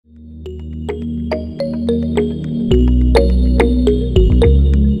Hey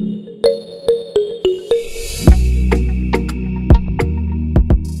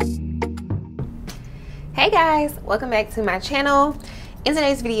guys, welcome back to my channel. In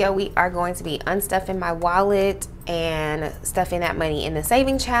today's video, we are going to be unstuffing my wallet and stuffing that money in the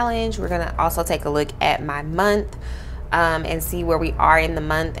saving challenge. We're gonna also take a look at my month and see where we are in the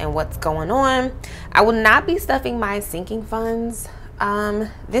month and what's going on. I will not be stuffing my sinking funds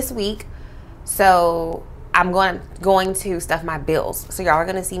this week, so I'm going to stuff my bills. So y'all are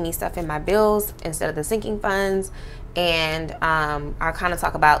gonna see me stuffing my bills instead of the sinking funds, and I'll kind of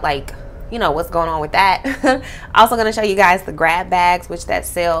talk about, like, you know, what's going on with that. Also gonna show you guys the grab bags, which that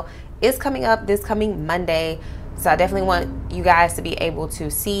sale is coming up this coming Monday. So I definitely want you guys to be able to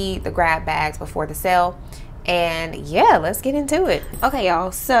see the grab bags before the sale. And yeah, let's get into it. Okay,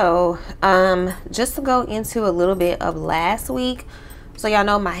 y'all, so just to go into a little bit of last week. So y'all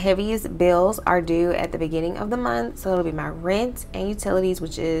know my heaviest bills are due at the beginning of the month. So it'll be my rent and utilities,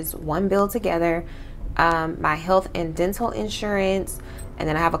 which is one bill together, my health and dental insurance, and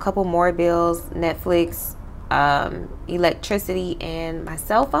then I have a couple more bills, Netflix, electricity, and my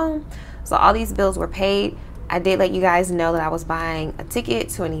cell phone. So all these bills were paid. I did let you guys know that I was buying a ticket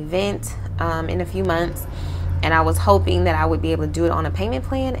to an event in a few months, and I was hoping that I would be able to do it on a payment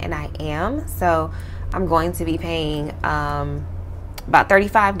plan, and I am. So I'm going to be paying about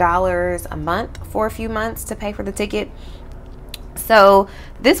 $35 a month for a few months to pay for the ticket. So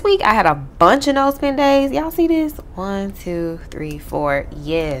this week I had a bunch of no spend days. Y'all see this? 1, 2, 3, 4.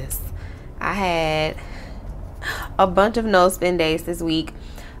 Yes, I had a bunch of no spend days this week.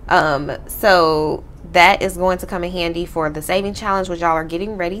 So that is going to come in handy for the saving challenge, which y'all are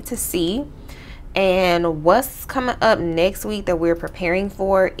getting ready to see. And what's coming up next week that we're preparing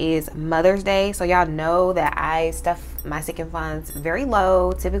for is Mother's Day. So y'all know that I stuff my sinking funds very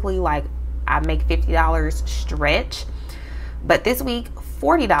low. Typically, like, I make $50 stretch. But this week,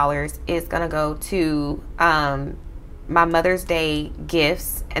 $40 is gonna go to my Mother's Day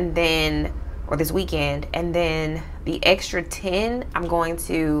gifts, and then, or this weekend, and then the extra 10, I'm going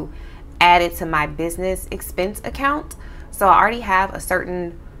to add it to my business expense account. So I already have a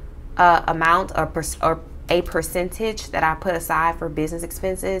certain amount or a percentage that I put aside for business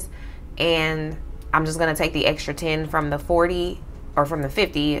expenses, and I'm just gonna take the extra 10 from the 40 or from the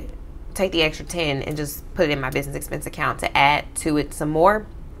 50. Take the extra 10 and just put it in my business expense account to add to it some more.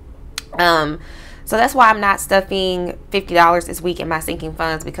 So that's why I'm not stuffing $50 this week in my sinking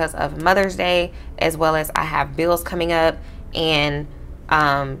funds, because of Mother's Day, as well as I have bills coming up and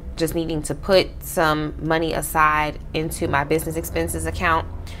just needing to put some money aside into my business expenses account.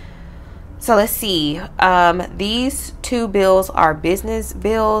 So let's see, these two bills are business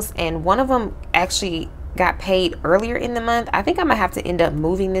bills, and one of them actually got paid earlier in the month. I think I'm gonna have to end up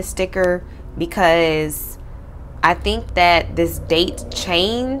moving this sticker because I think that this date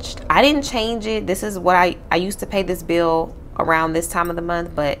changed. I didn't change it. This is what I used to pay this bill around this time of the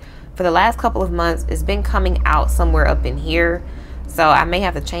month, but for the last couple of months it's been coming out somewhere up in here, so I may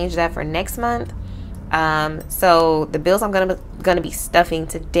have to change that for next month. So the bills I'm gonna be stuffing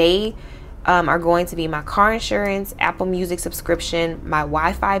today are going to be my car insurance, Apple Music subscription, my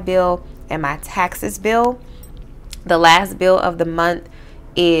Wi-Fi bill, and my taxes bill. The last bill of the month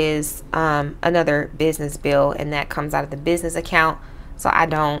is another business bill, and that comes out of the business account, so I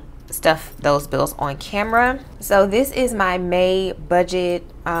don't stuff those bills on camera. So this is my May budget,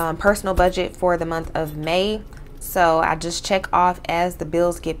 personal budget for the month of May. So I just check off as the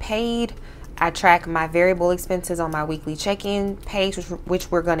bills get paid. I track my variable expenses on my weekly check-in page, which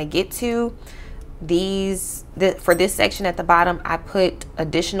we're going to get to. For this section at the bottom, I put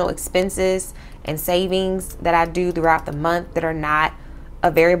additional expenses and savings that I do throughout the month that are not a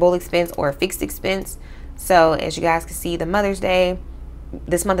variable expense or a fixed expense. So as you guys can see, the Mother's Day,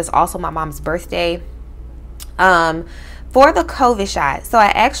 this month is also my mom's birthday. For the COVID shot, so I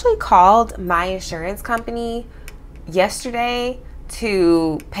actually called my insurance company yesterday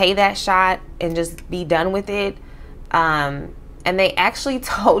to pay that shot and just be done with it. And they actually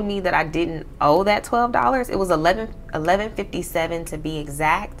told me that I didn't owe that $12. It was $11.57 to be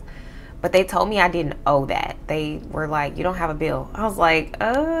exact, but they told me I didn't owe that. They were like, you don't have a bill. I was like,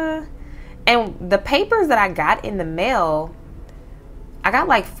 and the papers that I got in the mail, I got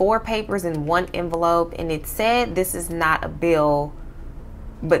like 4 papers in one envelope, and it said this is not a bill,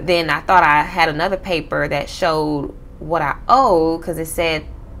 but then I thought I had another paper that showed what I owe, because it said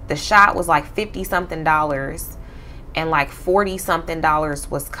the shot was like $50 something and like $40 something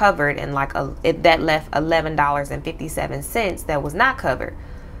was covered, and like that left $11.57 that was not covered.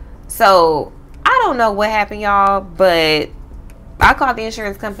 So I don't know what happened, y'all, but I called the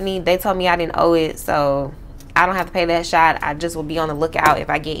insurance company. They told me I didn't owe it, so I don't have to pay that shot. I just will be on the lookout if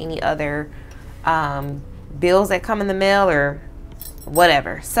I get any other bills that come in the mail or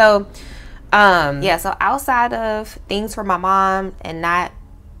whatever. So yeah, so outside of things for my mom and not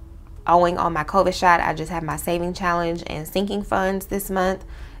owing on my COVID shot, I just have my saving challenge and sinking funds this month.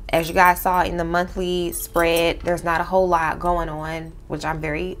 As you guys saw in the monthly spread, there's not a whole lot going on, which I'm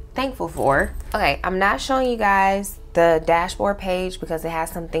very thankful for. Okay, I'm not showing you guys the dashboard page because it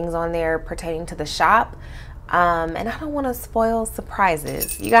has some things on there pertaining to the shop. And I don't want to spoil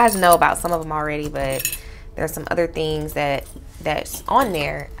surprises. You guys know about some of them already, but there's some other things that's on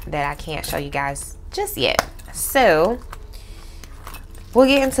there that I can't show you guys just yet. So we'll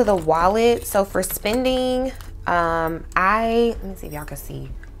get into the wallet. So for spending, let me see if y'all can see.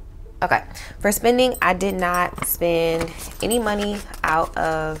 Okay, for spending, I did not spend any money out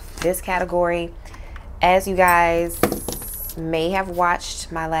of this category. As you guys may have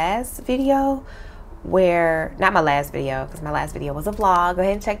watched my last video, not my last video, because my last video was a vlog. Go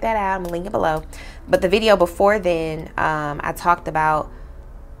ahead and check that out. I'm gonna link it below. But the video before then, I talked about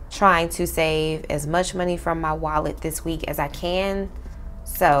trying to save as much money from my wallet this week as I can.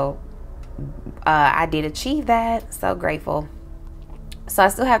 So I did achieve that. So grateful. So I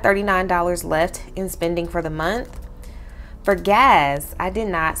still have $39 left in spending for the month. For gas, I did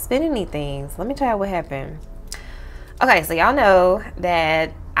not spend anything. So let me tell you what happened. Okay, so y'all know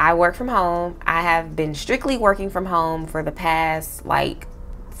that I work from home. I have been strictly working from home for the past like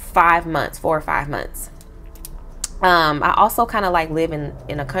 4 or 5 months. I also kind of like live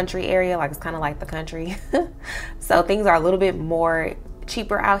in a country area, like it's kind of like the country. So things are a little bit more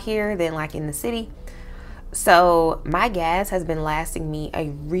cheaper out here than like in the city. So my gas has been lasting me a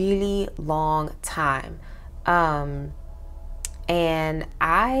really long time. And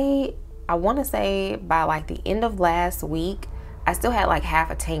I want to say by like the end of last week, I still had like half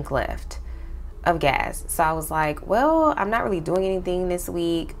a tank left of gas. So I was like, well, I'm not really doing anything this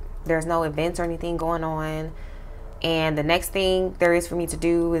week. There's no events or anything going on. And the next thing there is for me to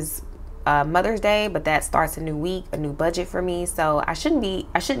do is Mother's Day, but that starts a new week, a new budget for me. So I shouldn't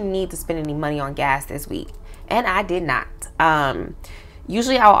need to spend any money on gas this week. And I did not.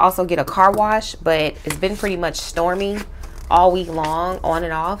 Usually I'll also get a car wash, but it's been pretty much stormy all week long, on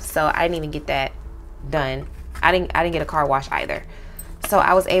and off. So I didn't even get that done. I didn't get a car wash either. So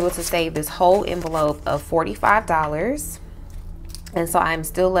I was able to save this whole envelope of $45. And so I'm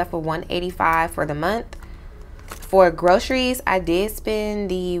still left with $185 for the month. For groceries, I did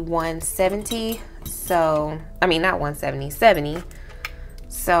spend the $170. So, I mean, not $170, $70.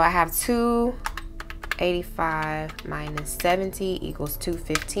 So I have $285 minus 70 equals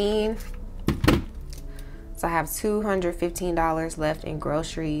 $215. So I have $215 left in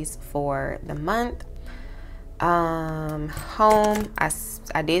groceries for the month. Home, I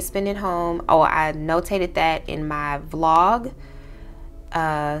did spend at home. Oh, I notated that in my vlog.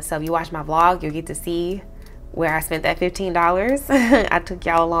 So if you watch my vlog, you'll get to see where I spent that $15. I took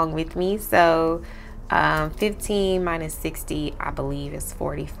y'all along with me. So 15 minus 60, I believe, is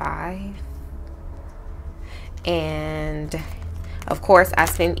 45. And of course, I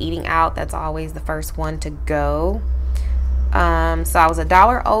spend eating out. That's always the first one to go. So I was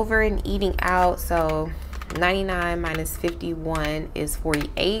 $1 over in eating out. So 99 minus 51 is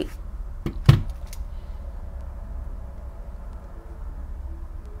 48.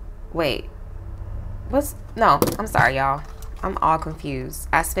 Wait, no, I'm sorry, y'all. I'm all confused.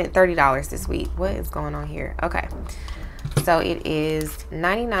 I spent $30 this week. What is going on here? Okay, so it is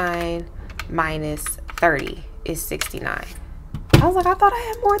 99 minus 30 is 69. I was like, I thought I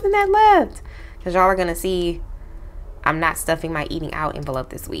had more than that left. Because y'all are going to see I'm not stuffing my eating out envelope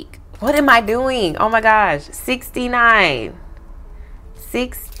this week. What am I doing? Oh my gosh, 69.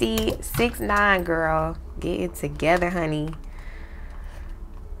 69, girl. Get it together, honey.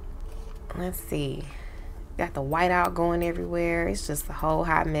 Let's see. Got the whiteout going everywhere. It's just a whole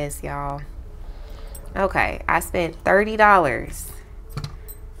hot mess, y'all. Okay, I spent $30.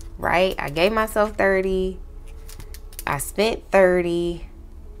 Right? I gave myself 30. I spent 30.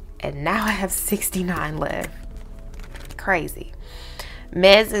 And now I have 69 left. Crazy.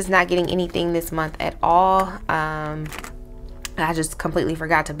 Mez is not getting anything this month at all. I just completely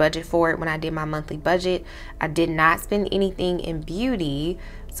forgot to budget for it when I did my monthly budget. I did not spend anything in beauty,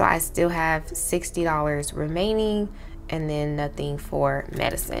 so I still have $60 remaining, and then nothing for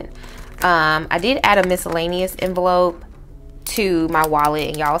medicine. I did add a miscellaneous envelope to my wallet,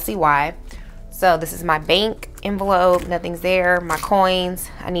 and y'all see why. So this is my bank envelope. Nothing's there. My coins.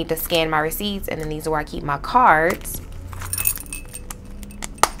 I need to scan my receipts, and then these are where I keep my cards.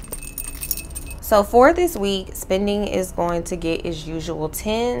 So for this week, spending is going to get as usual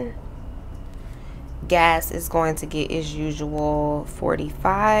 10. Gas is going to get as usual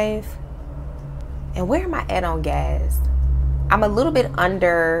 45. And where am I at on gas? I'm a little bit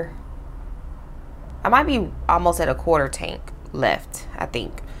under. I might be almost at a quarter tank left, I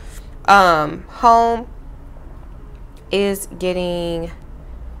think. Home is getting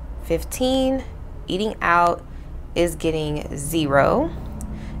 15. Eating out is getting 0.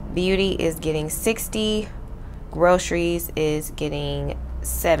 Beauty is getting 60. Groceries is getting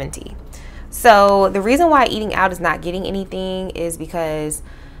 70. So the reason why eating out is not getting anything is because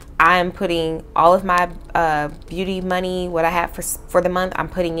I'm putting all of my beauty money, what I have for the month, I'm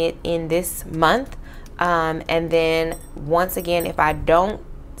putting it in this month. And then once again, if I don't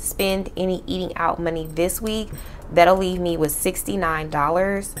spend any eating out money this week, that'll leave me with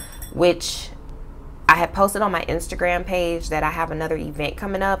 $69, which I had posted on my Instagram page that I have another event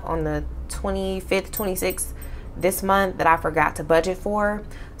coming up on the 25th, 26th this month that I forgot to budget for.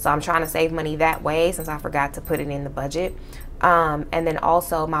 So I'm trying to save money that way since I forgot to put it in the budget. And then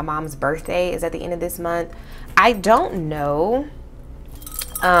also my mom's birthday is at the end of this month. I don't know.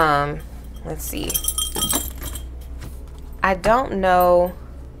 Let's see. I don't know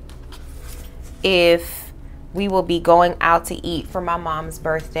if we will be going out to eat for my mom's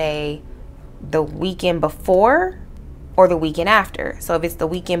birthday the weekend before or the weekend after. So if it's the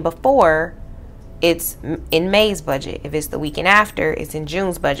weekend before, it's in May's budget. If it's the weekend after, it's in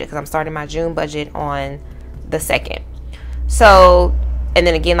June's budget, because I'm starting my June budget on the 2nd. So, and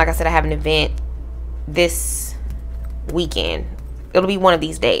then again, like I said, I have an event this weekend. It'll be one of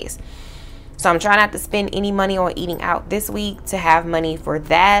these days. So I'm trying not to spend any money on eating out this week to have money for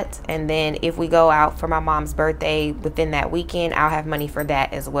that. And then if we go out for my mom's birthday within that weekend, I'll have money for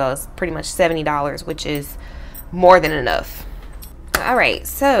that as well. It's pretty much $70, which is more than enough. All right,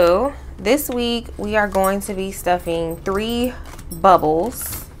 so this week we are going to be stuffing 3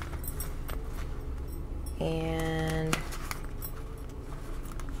 bubbles. And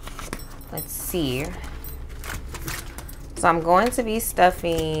let's see. So I'm going to be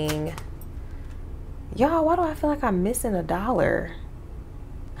stuffing... Y'all, why do I feel like I'm missing $1?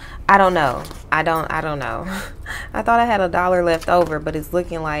 I don't know. I don't know. I thought I had $1 left over, but it's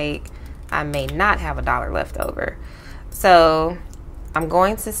looking like I may not have $1 left over. So I'm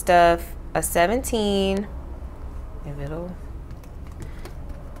going to stuff a 17, if it'll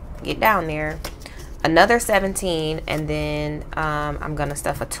get down there, another 17, and then I'm gonna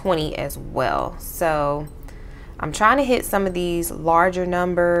stuff a 20 as well. So I'm trying to hit some of these larger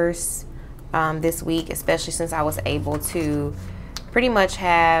numbers this week, especially since I was able to pretty much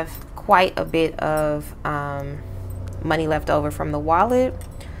have quite a bit of money left over from the wallet.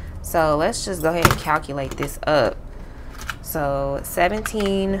 So let's just go ahead and calculate this up. So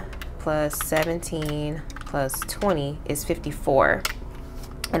 17 plus 17 plus 20 is 54.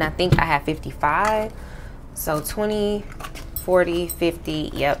 And I think I have 55. So 20, 40,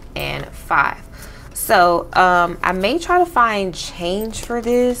 50, yep, and 5. So I may try to find change for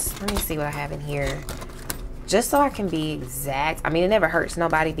this. Let me see what I have in here, just so I can be exact. I mean, it never hurts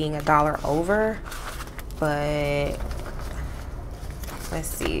nobody being $1 over, but let's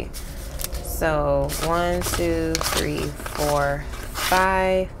see. So 1, 2, 3, 4,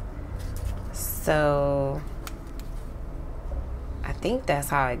 5. So I think that's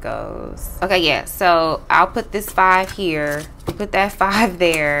how it goes. Okay, yeah, so I'll put this 5 here, put that 5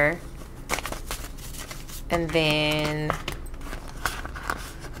 there, and then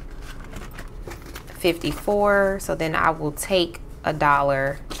 54. So then I will take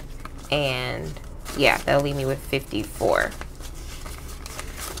 $1, and yeah, that'll leave me with 54.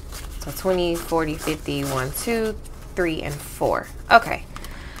 So 20, 40, 50, 1, 2, 3, and 4. Okay.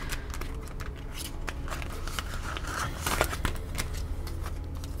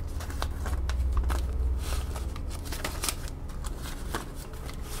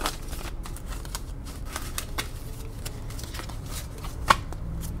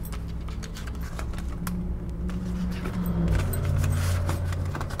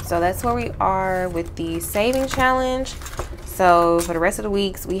 So that's where we are with the saving challenge. So for the rest of the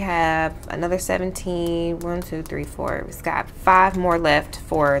weeks, we have another 17, 1, 2, 3, 4. We've got 5 more left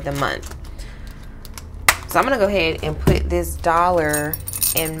for the month. So I'm gonna go ahead and put this $1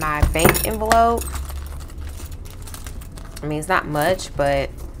 in my bank envelope. I mean, it's not much, but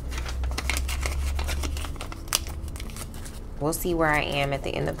we'll see where I am at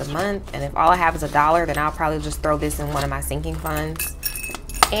the end of the month. And if all I have is $1, then I'll probably just throw this in one of my sinking funds.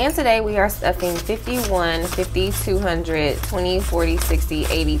 And today we are stuffing 51, 50, 200, 20, 40, 60,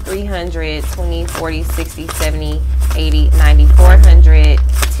 80, 300, 20, 40, 60, 70, 80, 90, 400,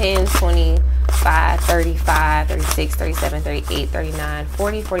 10, 20, 35, 36, 37, 38, 39,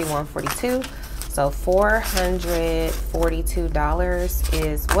 40, 41, 42. So $442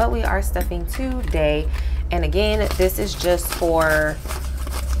 is what we are stuffing today. And again, this is just for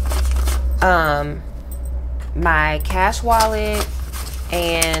my cash wallet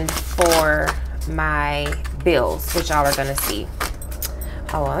and for my bills, which y'all are gonna see.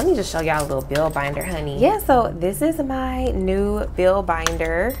 Oh, well, let me just show y'all a little bill binder, honey. Yeah, so this is my new bill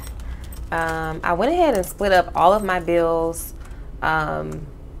binder. I went ahead and split up all of my bills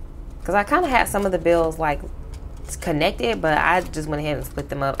because I kind of had some of the bills like connected, but I just went ahead and split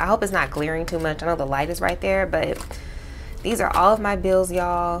them up. I hope it's not glaring too much. I know the light is right there, but these are all of my bills,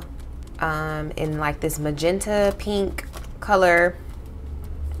 y'all, in like this magenta pink color.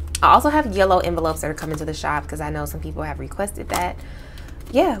 I also have yellow envelopes that are coming to the shop because I know some people have requested that.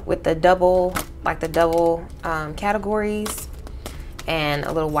 Yeah, with the double, like the double categories, and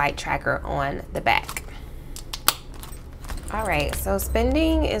a little white tracker on the back. All right, so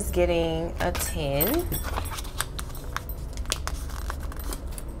spending is getting a 10.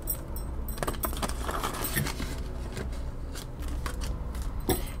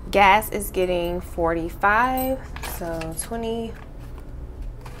 Gas is getting 45, so 20,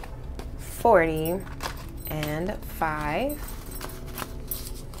 40, and 5.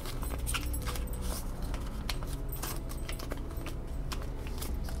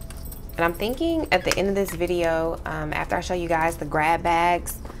 And I'm thinking at the end of this video, after I show you guys the grab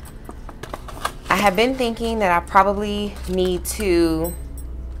bags, I have been thinking that I probably need to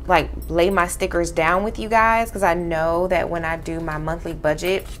like lay my stickers down with you guys, because I know that when I do my monthly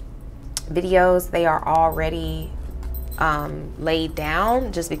budget videos, they are already laid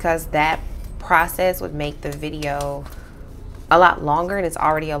down, just because that process would make the video a lot longer, and it's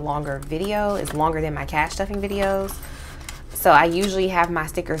already a longer video. It's longer than my cash stuffing videos. So I usually have my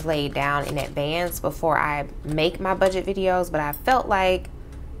stickers laid down in advance before I make my budget videos, but I felt like,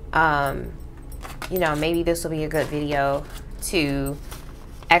 you know, maybe this will be a good video to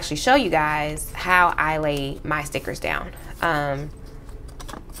actually show you guys how I lay my stickers down.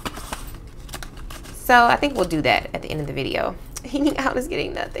 So I think we'll do that at the end of the video. Eating out is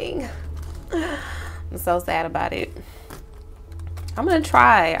getting nothing. I'm so sad about it. I'm gonna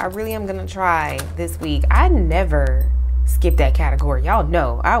try. I really am gonna try this week. I never skip that category. Y'all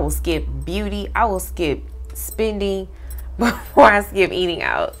know I will skip beauty. I will skip spending before I skip eating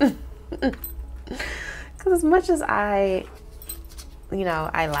out. Because as much as I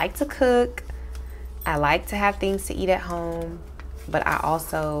like to cook, I like to have things to eat at home, but I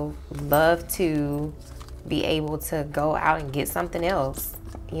also love to be able to go out and get something else.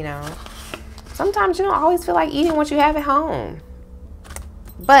 You know, sometimes you don't always feel like eating what you have at home,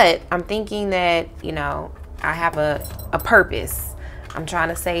 but I'm thinking that, you know, I have a purpose. I'm trying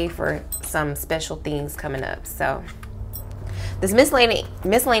to save for some special things coming up. So this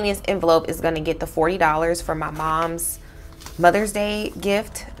miscellaneous envelope is going to get the $40 for my mom's Mother's Day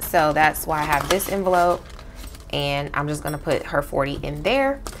gift. So that's why I have this envelope, and I'm just going to put her 40 in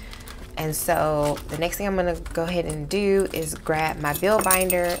there. And so the next thing I'm going to go ahead and do is grab my bill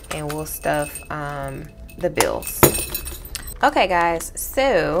binder, and we'll stuff the bills. Okay guys,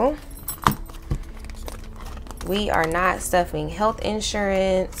 so we are not stuffing health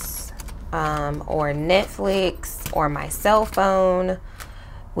insurance or Netflix or my cell phone.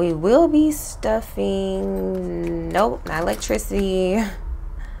 We will be stuffing, nope, not electricity.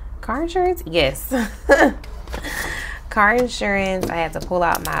 Car insurance? Yes. Car insurance. I had to pull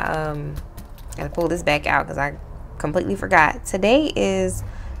out my, I had to pull this back out because I completely forgot. Today is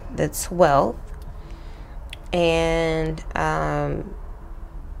the 12th, and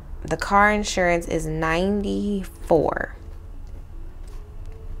the car insurance is $94.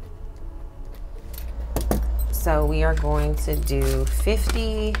 So we are going to do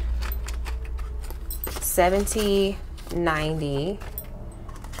 50, 70, 90,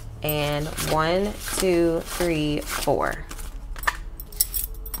 and 1, 2, 3, 4.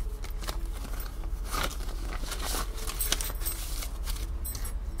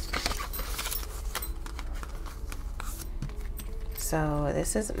 So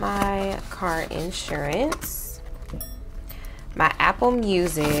this is my car insurance. My Apple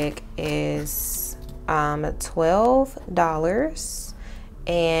Music is $12,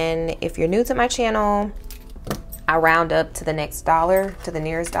 and if you're new to my channel, I round up to the next dollar, to the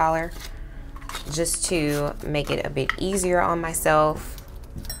nearest dollar, just to make it a bit easier on myself.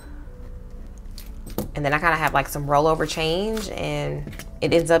 And then I kind of have like some rollover change, and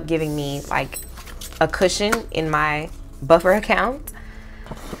it ends up giving me like a cushion in my buffer account.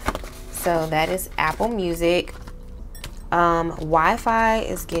 So that is Apple Music. Wi-Fi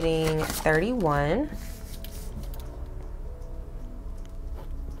is getting 31.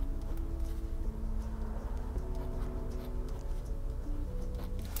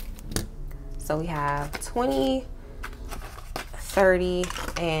 So we have 20, 30,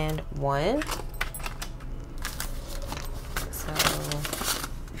 and 1. So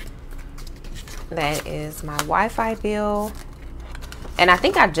that is my Wi-Fi bill. And I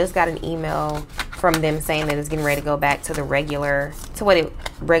think I just got an email from them saying that it's getting ready to go back to the regular, to what it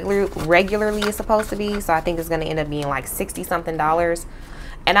regularly is supposed to be. So I think it's going to end up being like $60-something.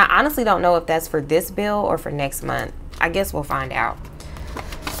 And I honestly don't know if that's for this bill or for next month. I guess we'll find out.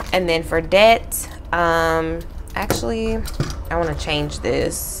 And then for debt, actually, I want to change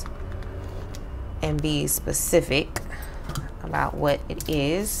this and be specific about what it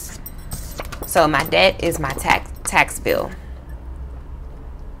is. So my debt is my tax bill.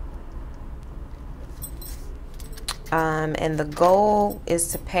 And the goal is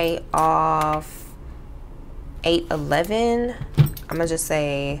to pay off 811. I'm gonna just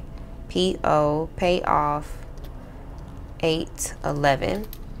say PO, pay off 811.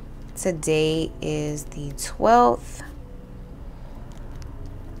 Today is the 12th.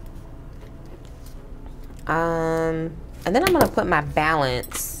 And then I'm gonna put my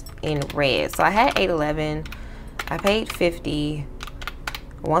balance in red. So I had 811. I paid 50.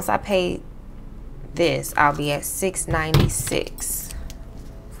 Once I paid this, I'll be at 696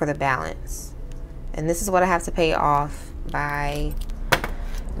 for the balance. And this is what I have to pay off by,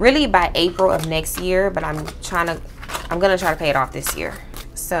 really by April of next year, but I'm gonna try to pay it off this year.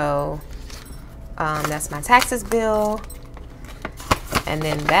 So that's my taxes bill. And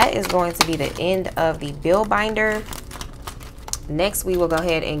then that is going to be the end of the bill binder. Next, we will go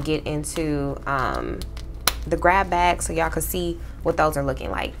ahead and get into the grab bag so y'all can see what those are looking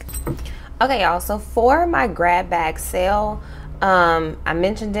like. Okay, y'all, so for my grab bag sale, I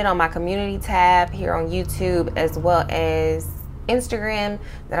mentioned it on my community tab here on YouTube as well as Instagram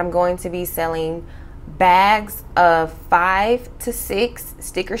that I'm going to be selling bags of 5 to 6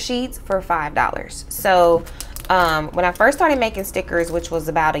 sticker sheets for $5. So when I first started making stickers, which was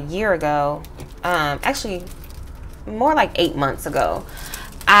about a year ago, actually more like 8 months ago,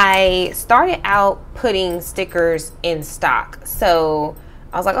 I started out putting stickers in stock. So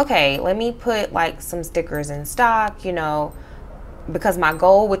I was like, okay, let me put like some stickers in stock, you know, because my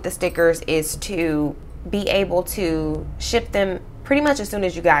goal with the stickers is to be able to ship them pretty much as soon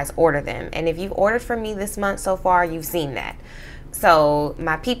as you guys order them. And if you've ordered from me this month so far, you've seen that. So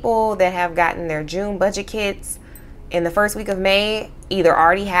my people that have gotten their June budget kits in the first week of May either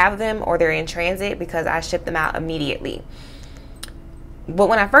already have them or they're in transit because I ship them out immediately. But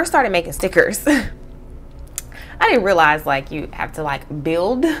when I first started making stickers, I didn't realize like you have to like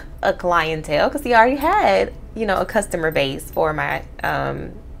build a clientele, because he already had, you know, a customer base for my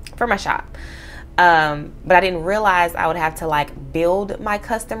shop. But I didn't realize I would have to like build my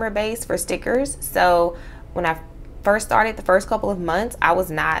customer base for stickers. So when I first started, the first couple of months, I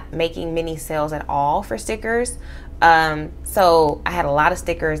was not making many sales at all for stickers. So I had a lot of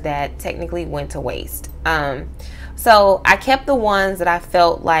stickers that technically went to waste. So I kept the ones that I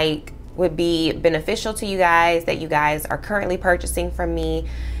felt like would be beneficial to you guys, that you guys are currently purchasing from me.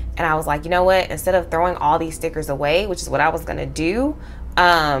 And I was like, you know what, instead of throwing all these stickers away, which is what I was gonna do,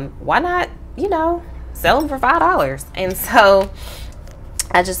 why not, you know, sell them for $5? And so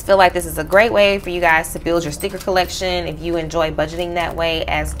I just feel like this is a great way for you guys to build your sticker collection if you enjoy budgeting that way,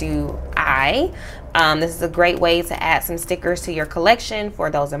 as do I. This is a great way to add some stickers to your collection for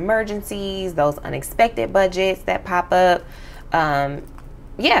those emergencies, those unexpected budgets that pop up.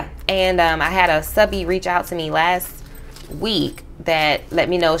 Yeah, and I had a subby reach out to me last week that let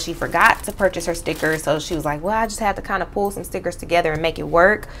me know she forgot to purchase her stickers. So she was like, well, I just had to kind of pull some stickers together and make it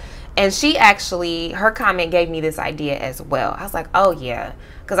work. And she actually, her comment gave me this idea as well. I was like, oh yeah,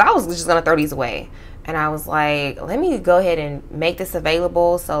 because I was just gonna throw these away. And I was like, let me go ahead and make this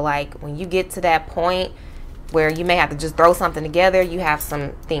available. So like when you get to that point where you may have to just throw something together, you have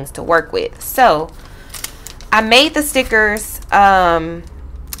some things to work with. So I made the stickers,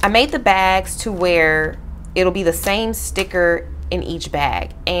 I made the bags to where it'll be the same sticker in each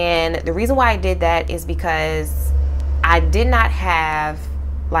bag. And the reason why I did that is because I did not have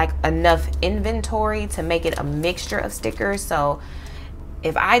like enough inventory to make it a mixture of stickers. So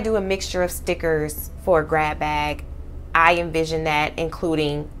if I do a mixture of stickers for a grab bag, I envision that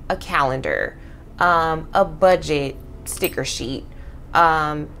including a calendar, a budget sticker sheet,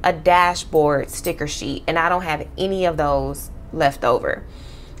 a dashboard sticker sheet, and I don't have any of those left over.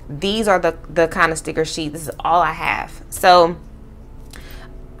 These are the kind of sticker sheet. This is all I have. So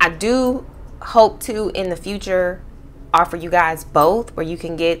I do hope to in the future offer you guys both, where you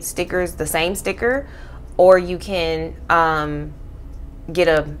can get stickers, the same sticker, or you can get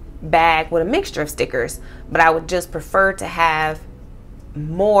a bag with a mixture of stickers. But I would just prefer to have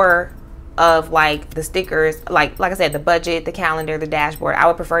more of like the stickers, like I said, the budget, the calendar, the dashboard. I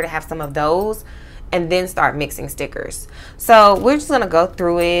would prefer to have some of those and then start mixing stickers. So we're just gonna go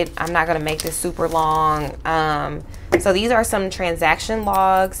through it. I'm not gonna make this super long. So these are some transaction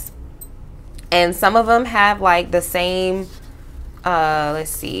logs, and some of them have like the same, let's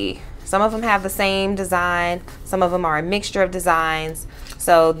see, some of them have the same design, some of them are a mixture of designs.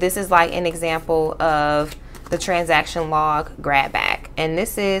 So this is like an example of the transaction log grab bag, and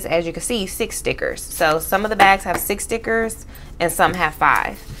this is, as you can see, 6 stickers. So some of the bags have 6 stickers and some have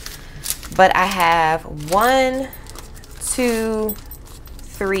 5. But I have 1, 2,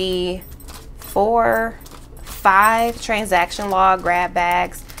 3, 4, 5 transaction log grab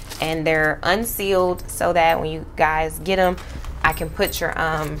bags, and they're unsealed so that when you guys get them, I can put your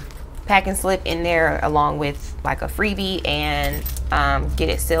packing slip in there along with like a freebie and get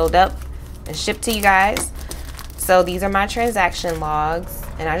it sealed up and shipped to you guys. So these are my transaction logs,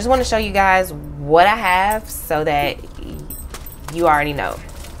 and I just want to show you guys what I have so that you already know.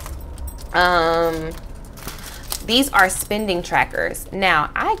 These are spending trackers. Now,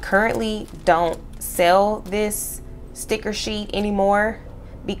 I currently don't sell this sticker sheet anymore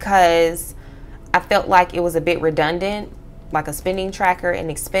because I felt like it was a bit redundant, like a spending tracker and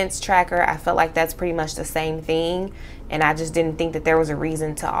expense tracker. I felt like that's pretty much the same thing, and I just didn't think that there was a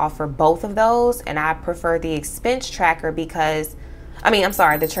reason to offer both of those. And I prefer the expense tracker because,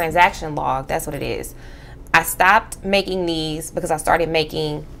 the transaction log, that's what it is. I stopped making these because I started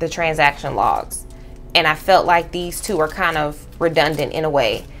making the transaction logs, and I felt like these two are kind of redundant in a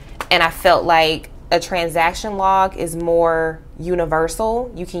way. And I felt like a transaction log is more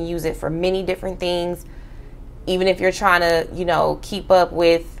universal. You can use it for many different things. Even if you're trying to, keep up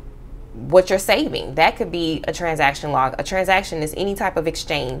with what you're saving, that could be a transaction log. A transaction is any type of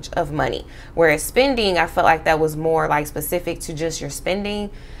exchange of money. Whereas spending, I felt like that was more like specific to just your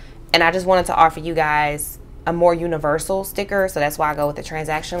spending. And I just wanted to offer you guys a more universal sticker, so that's why I go with the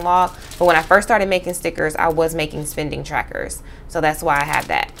transaction log. But when I first started making stickers, I was making spending trackers, so that's why I have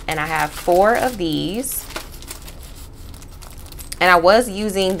that. And I have 4 of these, and I was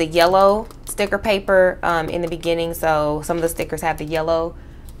using the yellow sticker paper in the beginning, so some of the stickers have the yellow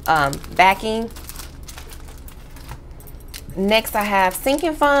backing. Next, I have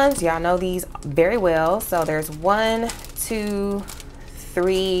sinking funds. Y'all know these very well. So there's 1, 2,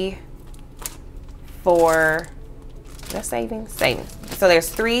 3, 4, that's savings. So there's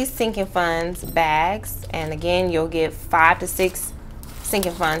 3 sinking funds bags, and again, you'll get 5 to 6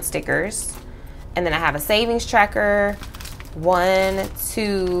 sinking fund stickers. And then I have a savings tracker, 1,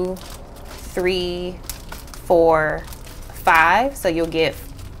 2, 3, 4, 5. So you'll get,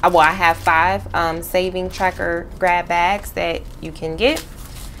 I have 5 saving tracker grab bags that you can get,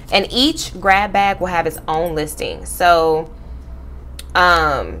 and each grab bag will have its own listing. So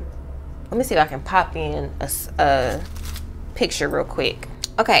let me see if I can pop in a picture real quick.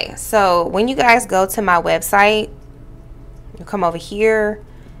 Okay, so when you guys go to my website, you come over here,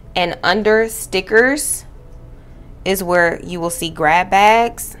 and under stickers is where you will see grab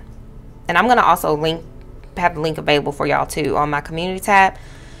bags. And I'm gonna also have the link available for y'all too on my community tab.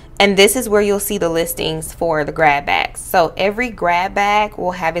 And this is where you'll see the listings for the grab bags. So every grab bag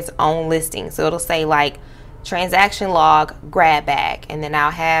will have its own listing. So it'll say like transaction log grab bag, and then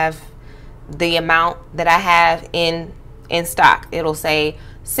I'll have the amount that I have in stock. It'll say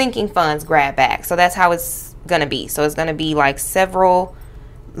sinking funds grab bag. So that's how it's gonna be. So it's gonna be like several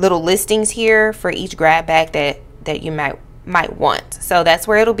little listings here for each grab bag that you might want. So that's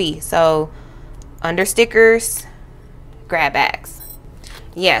where it'll be. So under stickers, grab bags.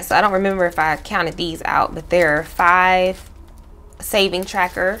 Yeah, so I don't remember if I counted these out, but there are 5 saving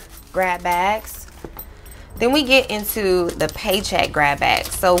tracker grab bags. Then we get into the paycheck grab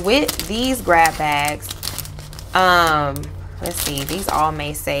bags. So with these grab bags, let's see, these all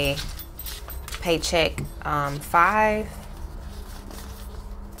may say paycheck 5.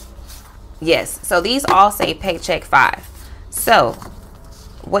 Yes, so these all say paycheck 5. So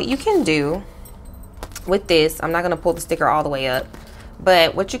what you can do with this, I'm not gonna pull the sticker all the way up,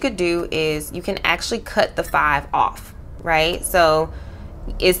 but what you could do is you can actually cut the 5 off, right? So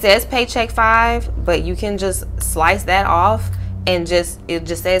it says paycheck 5, but you can just slice that off and it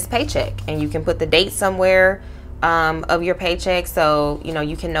just says paycheck, and you can put the date somewhere of your paycheck, so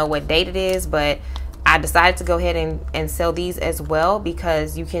you can know what date it is. But I decided to go ahead and sell these as well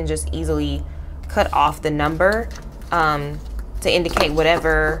because you can just easily cut off the number to indicate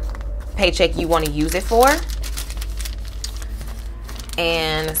whatever paycheck you want to use it for.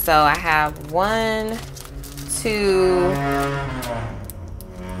 And so I have 1, 2.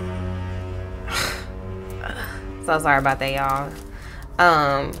 So sorry about that, y'all.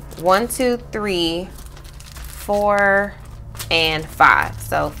 1, 2, 3, 4, and 5.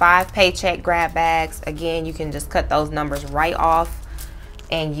 So 5 paycheck grab bags. Again, you can just cut those numbers right off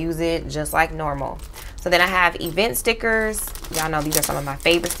and use it just like normal. So then I have event stickers. Y'all know these are some of my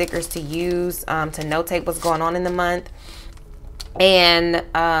favorite stickers to use to notate what's going on in the month. And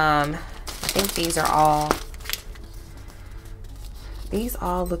I think these all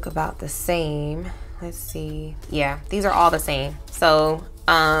look about the same. Let's see. Yeah, these are all the same. So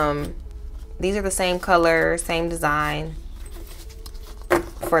these are the same color, same design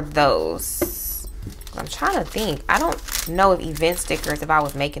for those. I'm trying to think. I don't know if event stickers, if I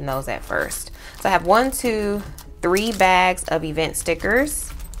was making those at first. So I have 1, 2, 3 bags of event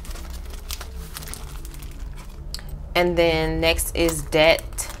stickers. And then next is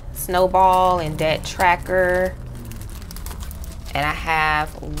debt snowball and debt tracker. And I have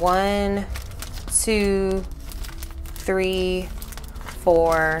 1, 2, 3,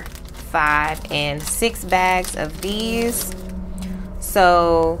 4, 5, and 6 bags of these.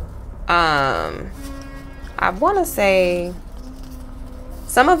 So I want to say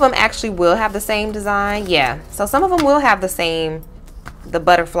some of them actually will have the same design. Yeah, so some of them will have the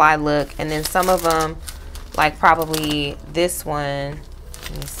butterfly look, and then some of them, like probably this one,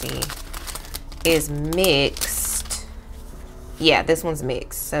 let me see, is mixed. Yeah, this one's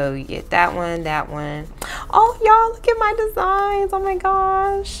mixed. So you get that one, that one. Oh, y'all, look at my designs. Oh my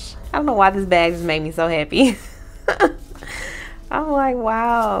gosh. I don't know why this bag just made me so happy. I'm like,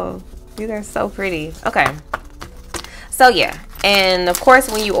 wow, these are so pretty. Okay. So yeah, and of course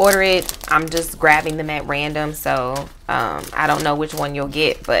when you order it, I'm just grabbing them at random. So I don't know which one you'll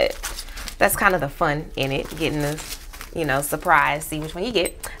get, but that's kind of the fun in it, getting the, you know, surprise, see which one you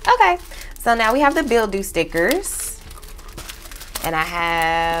get. Okay, so now we have the Bill Do stickers. And I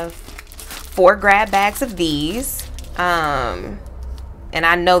have 4 grab bags of these. And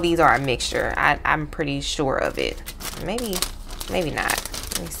I know these are a mixture. I'm pretty sure of it. Maybe not.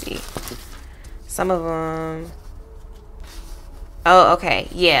 Let me see. Some of them. Oh, okay.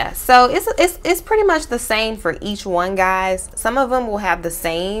 Yeah. So it's pretty much the same for each one, guys. Some of them will have the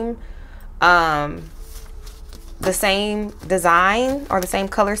same design or the same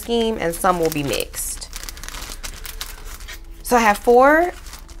color scheme, and some will be mixed. So I have 4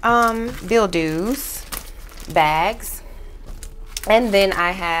 Bill Do's bags, and then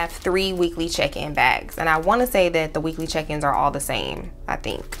I have 3 weekly check-in bags. And I want to say that the weekly check-ins are all the same, I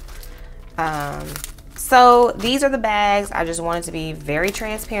think. So these are the bags. I just wanted to be very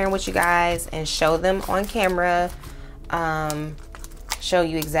transparent with you guys and show them on camera. Show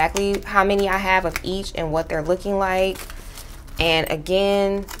you exactly how many I have of each and what they're looking like. And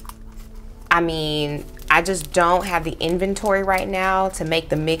again, I mean, I just don't have the inventory right now to make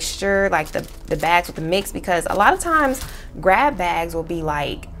the mixture, like the bags with the mix, because a lot of times grab bags will be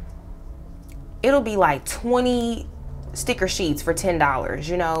like, it'll be like 20 sticker sheets for $10,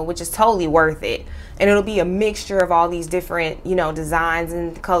 you know, which is totally worth it. And it'll be a mixture of all these different, you know, designs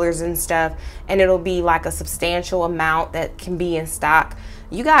and colors and stuff. And it'll be like a substantial amount that can be in stock.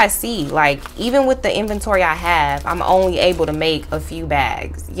 You guys see, like, even with the inventory I have, I'm only able to make a few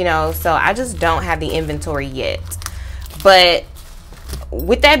bags, you know, so I just don't have the inventory yet. But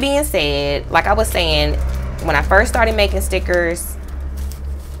with that being said, like I was saying, when I first started making stickers,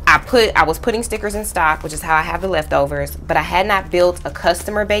 I was putting stickers in stock, which is how I have the leftovers, but I had not built a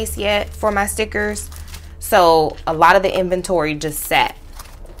customer base yet for my stickers. So a lot of the inventory just sat.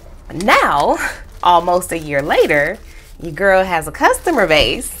 Now, almost a year later, your girl has a customer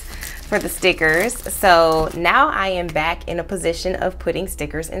base for the stickers. So now I am back in a position of putting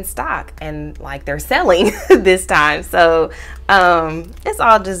stickers in stock, and like they're selling this time. So it's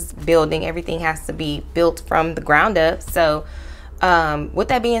all just building. Everything has to be built from the ground up. So with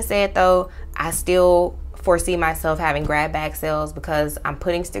that being said, though, I still foresee myself having grab bag sales because I'm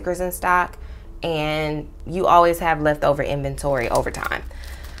putting stickers in stock, and you always have leftover inventory over time.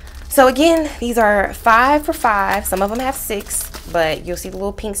 So again, these are 5 for $5. Some of them have 6, but you'll see the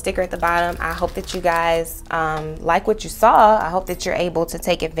little pink sticker at the bottom. I hope that you guys like what you saw. I hope that you're able to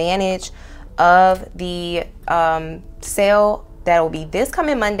take advantage of the sale that will be this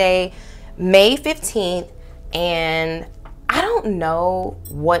coming Monday, May 15th. And I don't know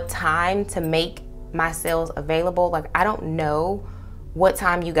what time to make my sales available. Like, I don't know what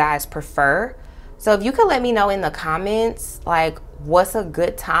time you guys prefer. So if you could let me know in the comments, like, what's a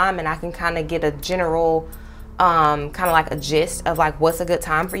good time, and I can kind of get a general kind of like a gist of like what's a good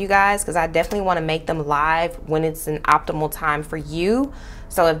time for you guys, because I definitely want to make them live when it's an optimal time for you.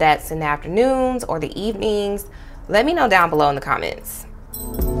 So if that's in the afternoons or the evenings, let me know down below in the comments.